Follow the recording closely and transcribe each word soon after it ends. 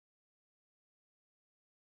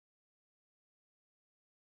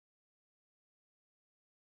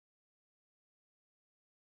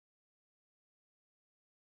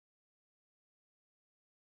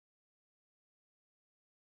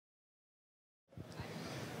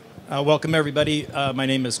Welcome, everybody. My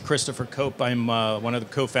name is Christopher Cope. I'm one of the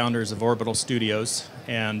co-founders of Orbital Studios.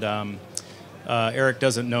 And Eric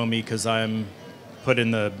doesn't know me because I'm put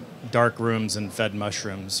in the dark rooms and fed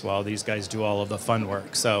mushrooms while these guys do all of the fun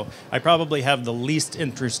work. So I probably have the least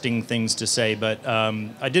interesting things to say, but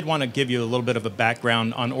I did want to give you a little bit of a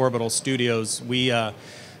background on Orbital Studios. We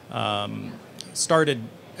started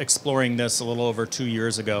exploring this a little over 2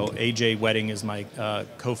 years ago. AJ Wedding is my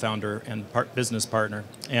co-founder and business partner.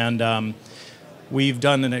 And we've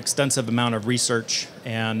done an extensive amount of research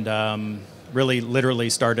and really literally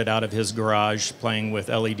started out of his garage playing with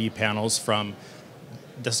LED panels from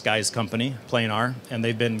this guy's company, Planar. And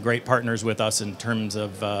they've been great partners with us in terms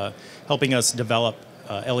of helping us develop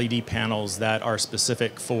LED panels that are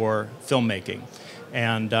specific for filmmaking.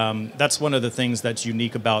 And that's one of the things that's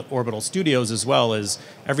unique about Orbital Studios as well, is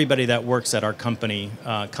everybody that works at our company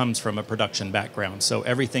comes from a production background. So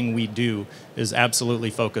everything we do is absolutely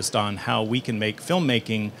focused on how we can make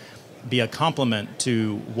filmmaking be a complement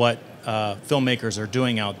to what filmmakers are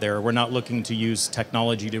doing out there. We're not looking to use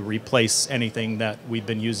technology to replace anything that we've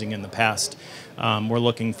been using in the past. We're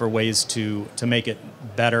looking for ways to make it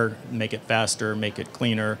better, make it faster, make it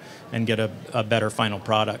cleaner, and get a better final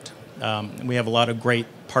product. We have a lot of great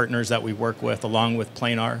partners that we work with, along with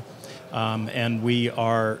Planar, and we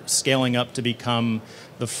are scaling up to become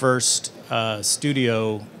the first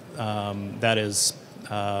studio that is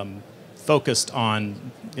focused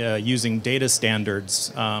on using data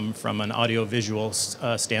standards from an audiovisual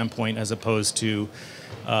standpoint as opposed to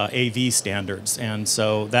AV standards. And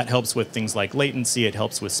so that helps with things like latency, it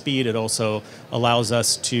helps with speed, it also allows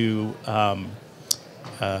us to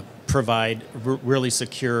provide really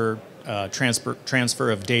secure transfer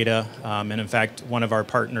of data, and in fact, one of our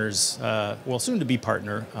partners, well, soon-to-be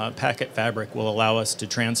partner, Packet Fabric, will allow us to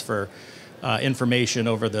transfer information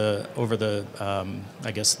over the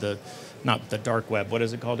I guess not the dark web. What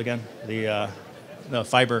is it called again? The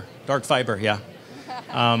fiber, dark fiber. Yeah.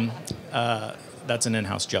 That's an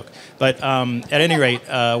in-house joke. But at any rate,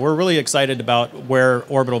 we're really excited about where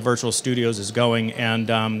Orbital Virtual Studios is going, and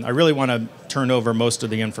I really want to turn over most of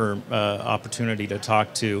the opportunity to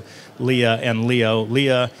talk to Leah and Leo.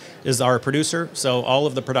 Leah is our producer, so all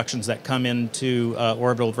of the productions that come into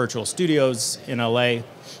Orbital Virtual Studios in LA,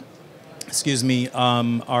 excuse me,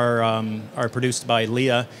 are produced by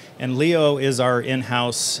Leah, and Leo is our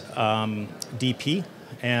in-house DP,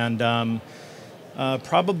 and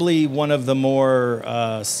probably one of the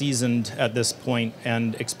more seasoned at this point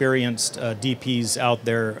and experienced DPs out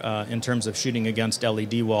there in terms of shooting against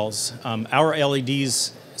LED walls. Our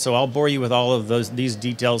LEDs, so I'll bore you with all of these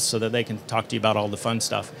details so that they can talk to you about all the fun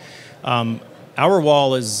stuff. Our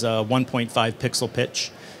wall is 1.5 pixel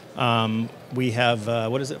pitch. We have,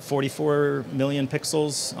 what is it, 44 million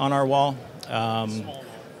pixels on our wall.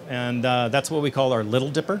 And that's what we call our Little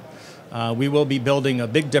Dipper. We will be building a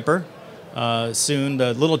Big Dipper soon.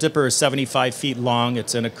 The Little Dipper is 75 feet long.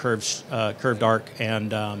 It's in a curved arc,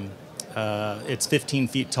 and it's 15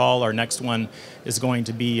 feet tall. Our next one is going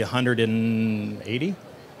to be 180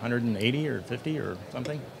 or 50 or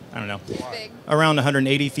something. I don't know. Big. Around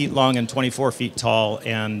 180 feet long and 24 feet tall,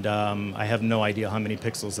 and I have no idea how many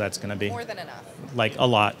pixels that's going to be. More than enough. Like a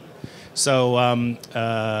lot. So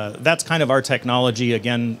that's kind of our technology.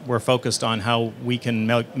 Again, we're focused on how we can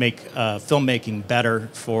make filmmaking better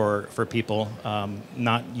for people,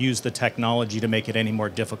 not use the technology to make it any more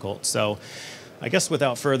difficult. So I guess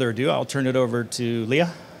without further ado, I'll turn it over to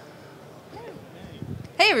Leah.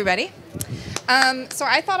 Hey, everybody. So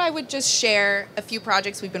I thought I would just share a few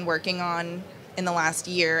projects we've been working on in the last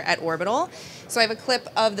year at Orbital. So I have a clip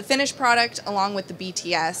of the finished product along with the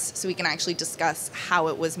BTS so we can actually discuss how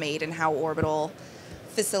it was made and how Orbital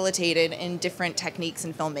facilitated in different techniques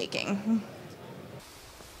in filmmaking.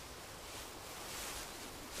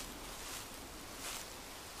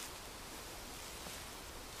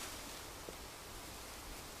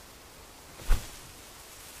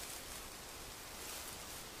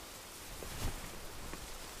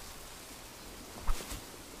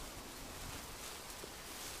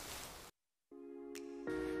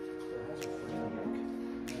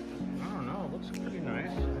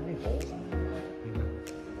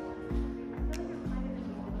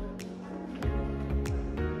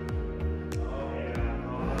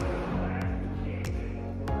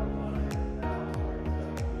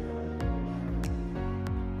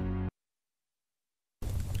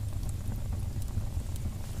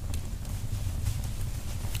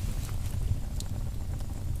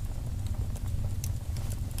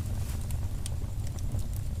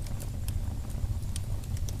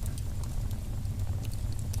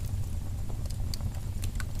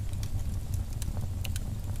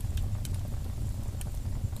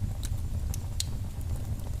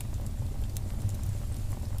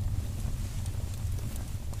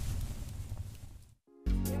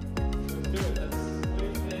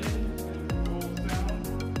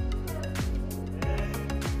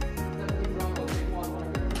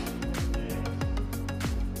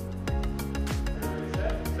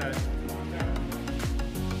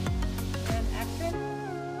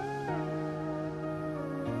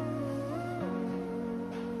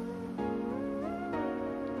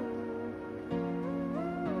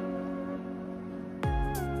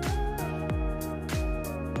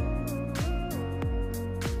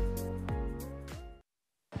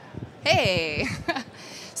 Hey!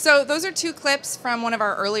 So those are 2 clips from one of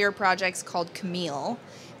our earlier projects called Camille.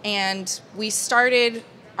 And we started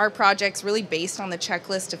our projects really based on the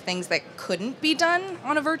checklist of things that couldn't be done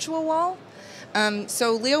on a virtual wall.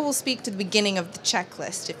 So Leah will speak to the beginning of the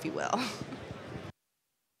checklist, if you will.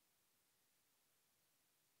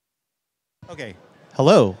 Okay.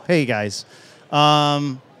 Hello. Hey, guys.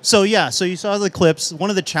 So you saw the clips. One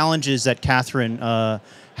of the challenges that Catherine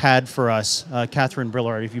had for us, Catherine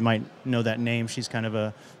Brillard, if you might know that name, she's kind of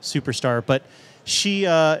a superstar. But she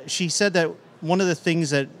said that one of the things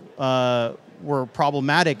that were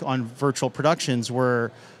problematic on virtual productions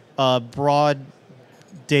were broad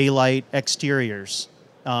daylight exteriors,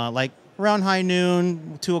 like around high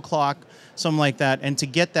noon, 2 o'clock, something like that. And to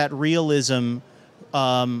get that realism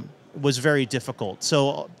was very difficult.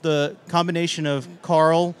 So the combination of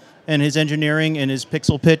Carl and his engineering and his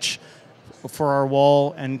pixel pitch for our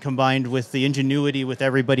wall, and combined with the ingenuity with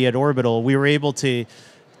everybody at Orbital, we were able to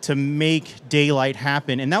make daylight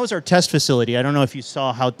happen. And that was our test facility. I don't know if you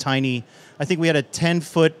saw how tiny. I think we had a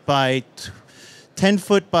 10-foot by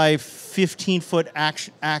 15-foot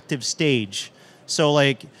active stage. So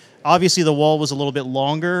like, obviously the wall was a little bit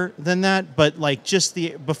longer than that, but like just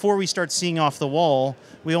before we start seeing off the wall,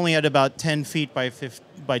 we only had about 10 feet by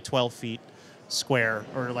 12 feet square,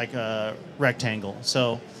 or like a rectangle.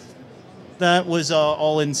 So that was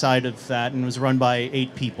all inside of that, and was run by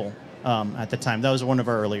 8 people at the time. That was one of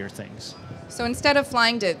our earlier things. So instead of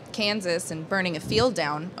flying to Kansas and burning a field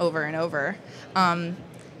down over and over,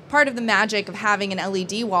 part of the magic of having an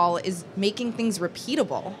LED wall is making things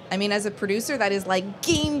repeatable. I mean, as a producer, that is like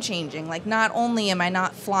game-changing. Like, not only am I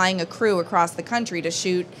not flying a crew across the country to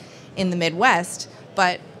shoot in the Midwest,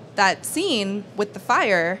 but that scene with the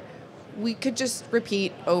fire, we could just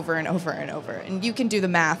repeat over and over and over. And you can do the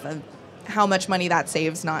math of how much money that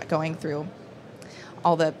saves not going through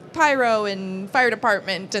all the pyro and fire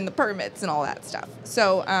department and the permits and all that stuff.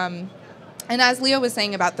 So, and as Leo was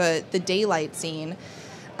saying about the daylight scene,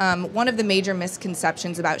 one of the major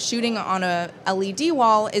misconceptions about shooting on a LED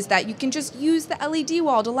wall is that you can just use the LED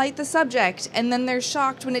wall to light the subject, and then they're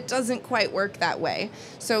shocked when it doesn't quite work that way.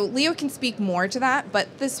 So Leo can speak more to that,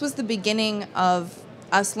 but this was the beginning of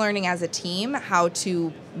us learning as a team how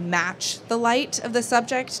to match the light of the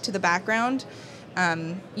subject to the background.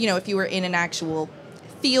 You know, if you were in an actual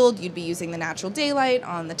field, you'd be using the natural daylight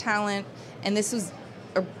on the talent, and this was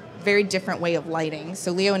a very different way of lighting.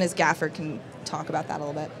 So Leo and his gaffer can talk about that a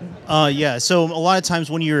little bit. Yeah, so a lot of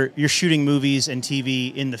times when you're shooting movies and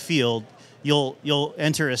TV in the field, you'll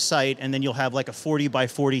enter a site, and then you'll have like a 40 by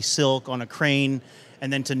 40 silk on a crane,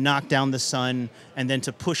 and then to knock down the sun, and then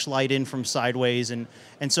to push light in from sideways. And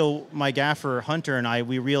so my gaffer, Hunter, and I,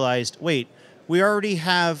 we realized, wait, we already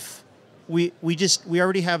have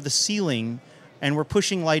the ceiling, and we're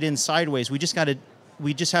pushing light in sideways. We just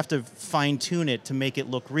have to fine tune it to make it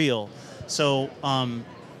look real. So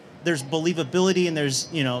there's believability, and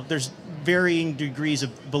there's varying degrees of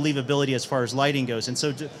believability as far as lighting goes. And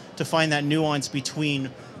so to find that nuance between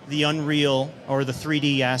the Unreal or the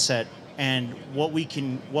 3D asset and what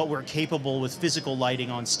we're capable with physical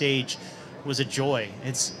lighting on stage was a joy.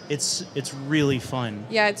 It's really fun.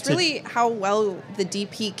 Yeah, it's really how well the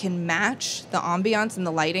DP can match the ambiance and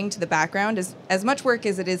the lighting to the background. As much work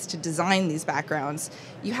as it is to design these backgrounds,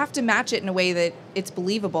 you have to match it in a way that it's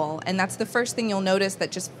believable, and that's the first thing you'll notice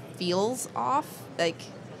that just feels off, like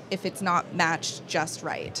if it's not matched just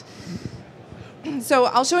right. So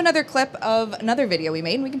I'll show another clip of another video we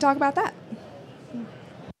made, and we can talk about that.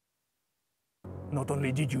 Not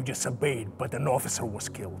only did you disobey, but an officer was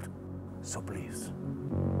killed. So please,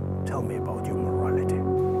 tell me about your morality.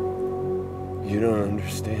 You don't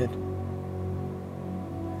understand?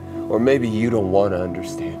 Or maybe you don't want to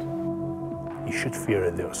understand. You should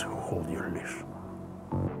fear those who hold your leash.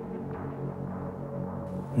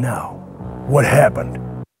 Now, what happened?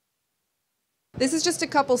 This is just a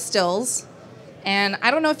couple stills, and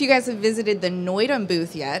I don't know if you guys have visited the Noidum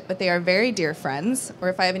booth yet, but they are very dear friends, or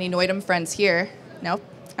if I have any Noidum friends here. Nope?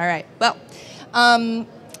 All right. Well,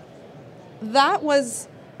 that was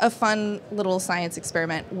a fun little science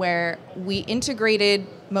experiment where we integrated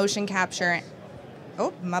motion capture.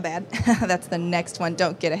 Oh, my bad. That's the next one.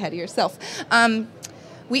 Don't get ahead of yourself.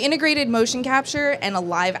 We integrated motion capture and a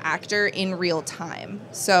live actor in real time.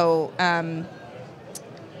 So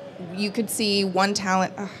you could see one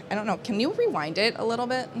talent. I don't know. Can you rewind it a little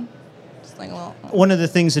bit? Just like a little. One of the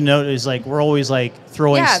things to note is like we're always like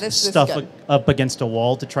throwing stuff good. up against a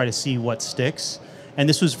wall to try to see what sticks. And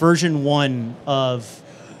this was version 1 of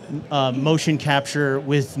motion capture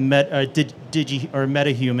with MetaHuman,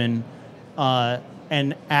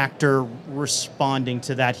 an actor responding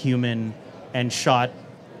to that human and shot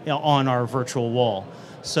on our virtual wall.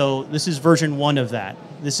 So this is version 1 of that.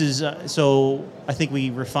 This is, so I think we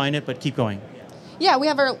refine it, but keep going. Yeah, we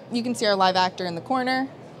have you can see our live actor in the corner,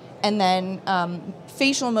 and then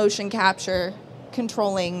facial motion capture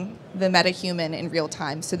controlling the metahuman in real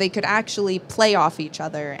time. So they could actually play off each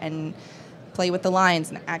other and play with the lines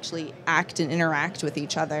and actually act and interact with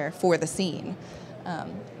each other for the scene.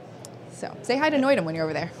 So say hi to Noidum when you're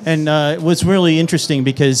over there. And it was really interesting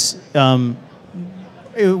because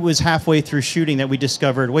it was halfway through shooting that we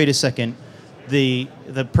discovered, wait a second, the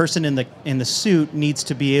person in the suit needs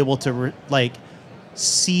to be able to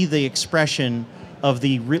see the expression of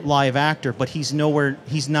the live actor, but he's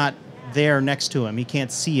not there next to him. He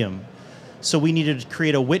can't see him. So we needed to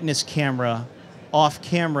create a witness camera off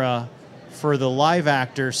camera for the live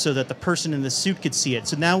actor so that the person in the suit could see it.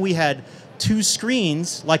 So now we had 2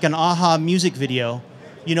 screens, like an AHA music video,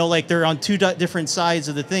 like they're on 2 different sides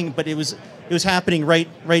of the thing, but it was happening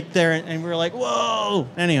right there, and we were like, whoa.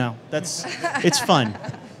 Anyhow, it's fun.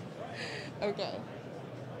 Okay.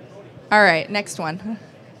 All right, next one.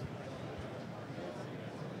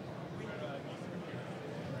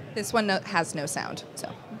 This one has no sound, so.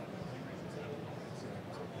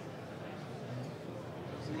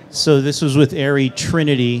 So this was with Airy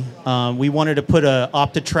Trinity. We wanted to put a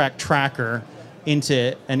OptiTrack tracker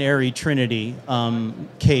into an Airy Trinity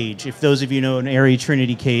cage. If those of you know an Airy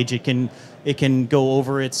Trinity cage, it can go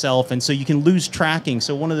over itself, and so you can lose tracking.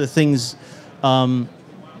 So one of the things,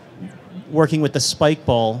 working with the spike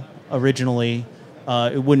ball originally,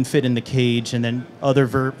 it wouldn't fit in the cage, and then other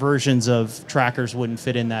versions of trackers wouldn't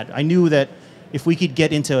fit in that. I knew that if we could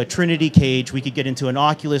get into a Trinity cage, we could get into an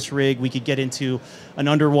Oculus rig, we could get into an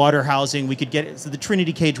underwater housing, so the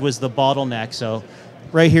Trinity cage was the bottleneck. So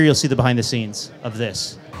right here you'll see the behind the scenes of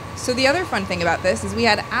this. So the other fun thing about this is we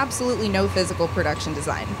had absolutely no physical production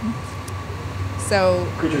design. So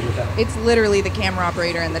it's literally the camera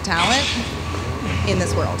operator and the talent in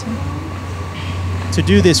this world. To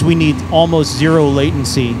do this, we need almost 0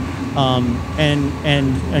 latency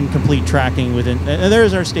and complete tracking within. And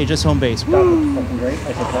there's our stage. That's home base.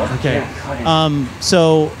 Okay.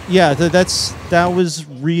 So yeah, that was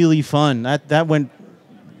really fun. That went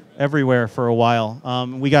everywhere for a while.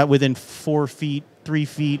 We got within 4 feet, 3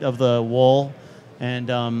 feet of the wall,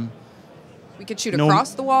 and we could shoot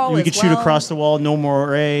across the wall. We could shoot across the wall. No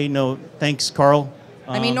more A. No, thanks, Carl.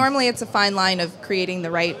 I mean, normally it's a fine line of creating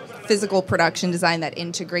the right physical production design that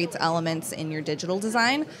integrates elements in your digital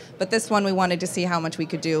design, but this one we wanted to see how much we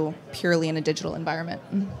could do purely in a digital environment.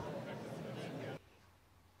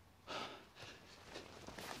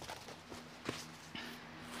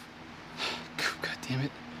 God damn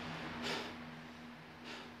it.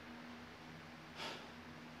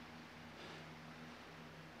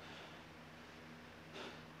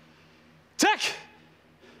 Tech!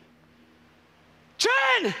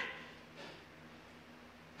 Jen!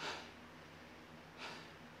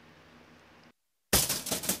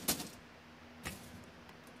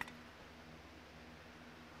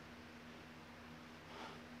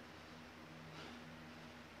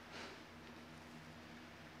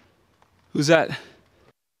 Who's that?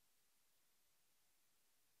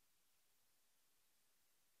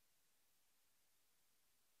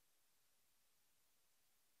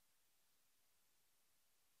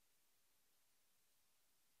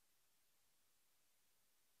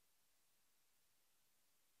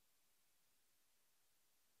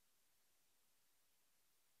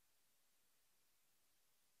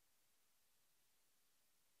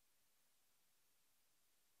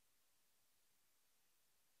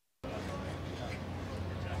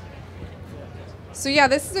 So yeah,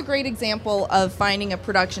 this is a great example of finding a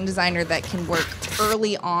production designer that can work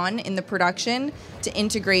early on in the production to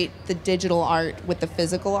integrate the digital art with the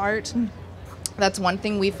physical art. That's one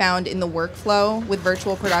thing we found in the workflow with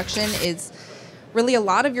virtual production is really a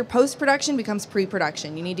lot of your post-production becomes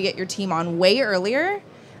pre-production. You need to get your team on way earlier.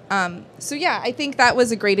 So yeah, I think that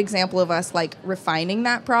was a great example of us refining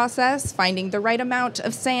that process, finding the right amount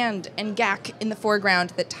of sand and gack in the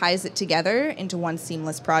foreground that ties it together into one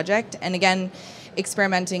seamless project. And again,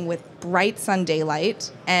 experimenting with bright sun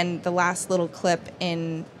daylight, and the last little clip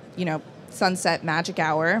in, sunset magic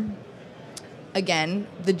hour. Again,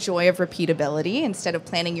 the joy of repeatability. Instead of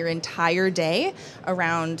planning your entire day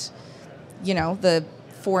around, the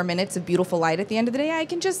 4 minutes of beautiful light at the end of the day, I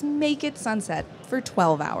can just make it sunset for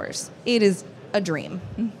 12 hours. It is a dream.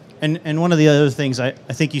 And one of the other things, I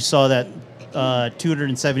think you saw that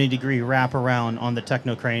 270-degree wraparound on the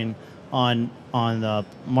techno crane on the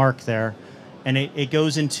mark there, and it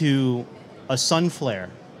goes into a sun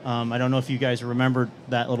flare. I don't know if you guys remember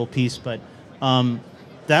that little piece, but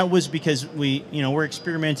that was because we're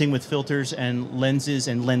experimenting with filters and lenses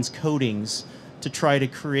and lens coatings to try to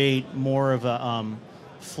create more of a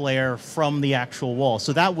flare from the actual wall.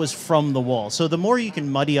 So that was from the wall. So the more you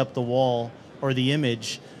can muddy up the wall or the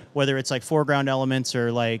image, whether it's like foreground elements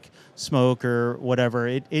or like smoke or whatever,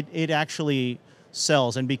 it actually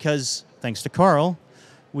sells. And because, thanks to Carl,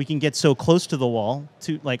 we can get so close to the wall,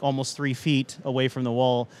 to like almost 3 feet away from the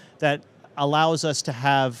wall, that allows us to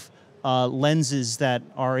have lenses that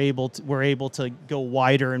we're able to go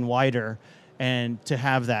wider and wider, and to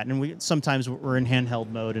have that. And sometimes we're in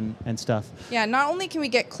handheld mode and stuff. Yeah, not only can we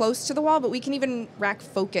get close to the wall, but we can even rack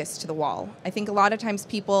focus to the wall. I think a lot of times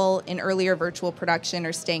people in earlier virtual production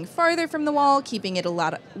are staying farther from the wall, keeping it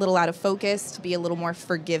little out of focus to be a little more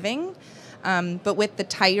forgiving. But with the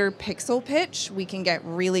tighter pixel pitch, we can get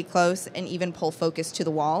really close and even pull focus to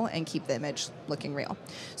the wall and keep the image looking real.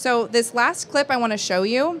 So this last clip I want to show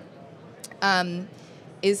you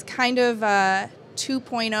is kind of a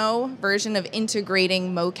 2.0 version of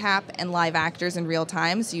integrating mocap and live actors in real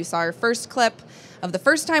time. So you saw our first clip of the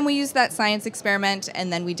first time we used that science experiment,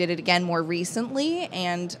 and then we did it again more recently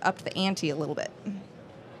and upped the ante a little bit.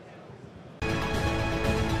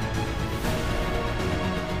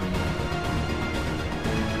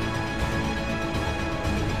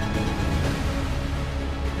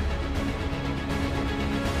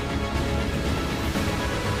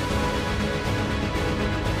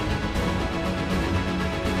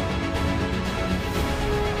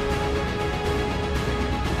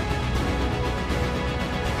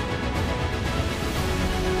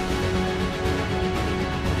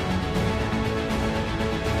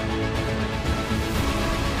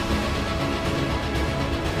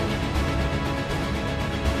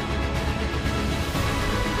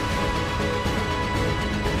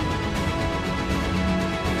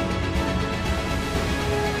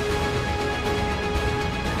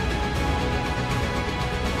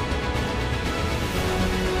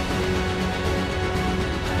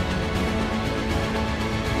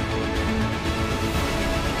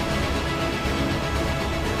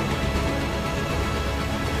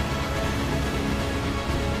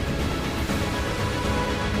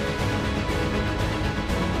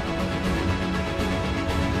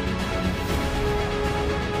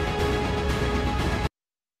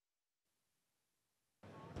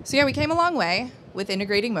 So yeah, we came a long way with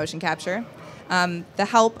integrating motion capture. The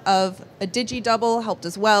help of a digi-double helped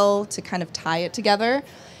as well to kind of tie it together.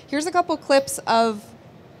 Here's a couple clips of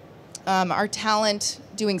our talent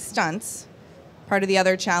doing stunts. Part of the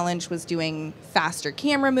other challenge was doing faster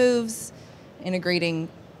camera moves, integrating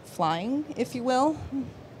flying, if you will.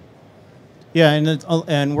 Yeah,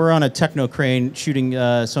 and we're on a techno crane shooting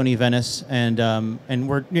Sony Venice, and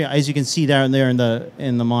we're, as you can see down there in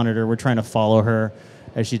the monitor, we're trying to follow her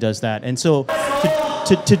as she does that. And so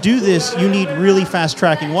to do this, you need really fast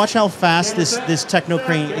tracking. Watch how fast this techno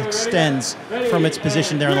crane extends from its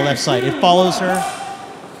position there on the left side. It follows her.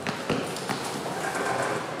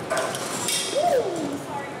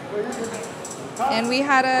 And we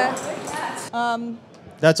had a...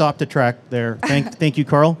 That's OptiTrack there. Thank you,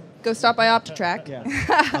 Carl. Go stop by OptiTrack.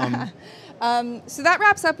 Yeah. So that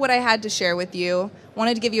wraps up what I had to share with you.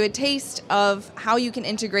 Wanted to give you a taste of how you can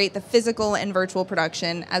integrate the physical and virtual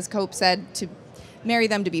production, as Cope said, to marry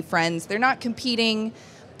them to be friends. They're not competing,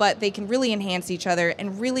 but they can really enhance each other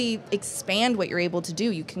and really expand what you're able to do.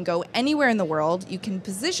 You can go anywhere in the world. You can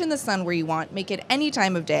position the sun where you want, make it any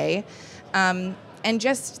time of day. And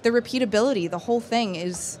just the repeatability, the whole thing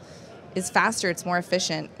is faster, it's more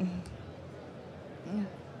efficient. Yep.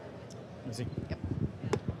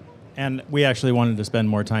 And we actually wanted to spend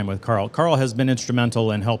more time with Carl. Carl has been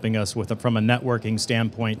instrumental in helping us from a networking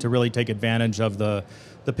standpoint to really take advantage of the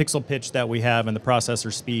pixel pitch that we have and the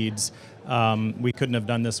processor speeds. We couldn't have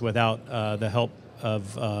done this without the help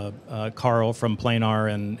of Carl from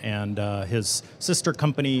Planar and his sister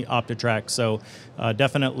company, OptiTrack. So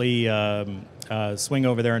definitely swing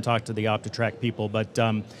over there and talk to the OptiTrack people. But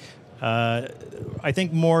I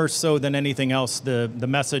think more so than anything else, the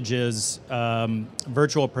message is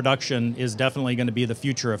virtual production is definitely going to be the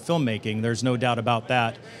future of filmmaking. There's no doubt about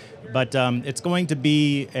that. But it's going to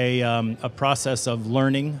be a process of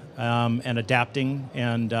learning and adapting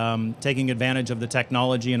and taking advantage of the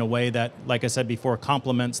technology in a way that, like I said before,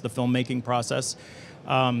 complements the filmmaking process.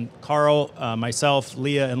 Carl, myself,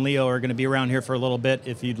 Leah, and Leo are going to be around here for a little bit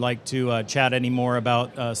if you'd like to chat any more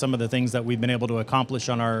about some of the things that we've been able to accomplish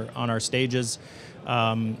on our stages.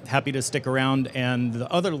 Happy to stick around. And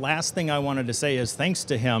the other last thing I wanted to say is thanks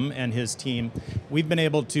to him and his team, we've been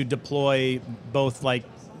able to deploy both like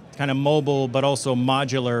kind of mobile but also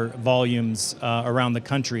modular volumes around the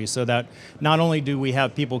country, so that not only do we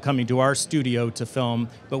have people coming to our studio to film,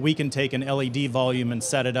 but we can take an LED volume and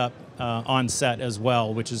set it up on set as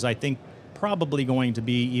well, which is, I think, probably going to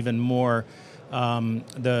be even more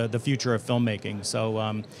the future of filmmaking.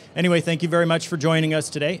 So anyway, thank you very much for joining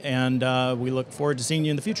us today, and we look forward to seeing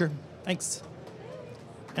you in the future. Thanks.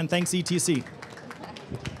 And thanks, ETC.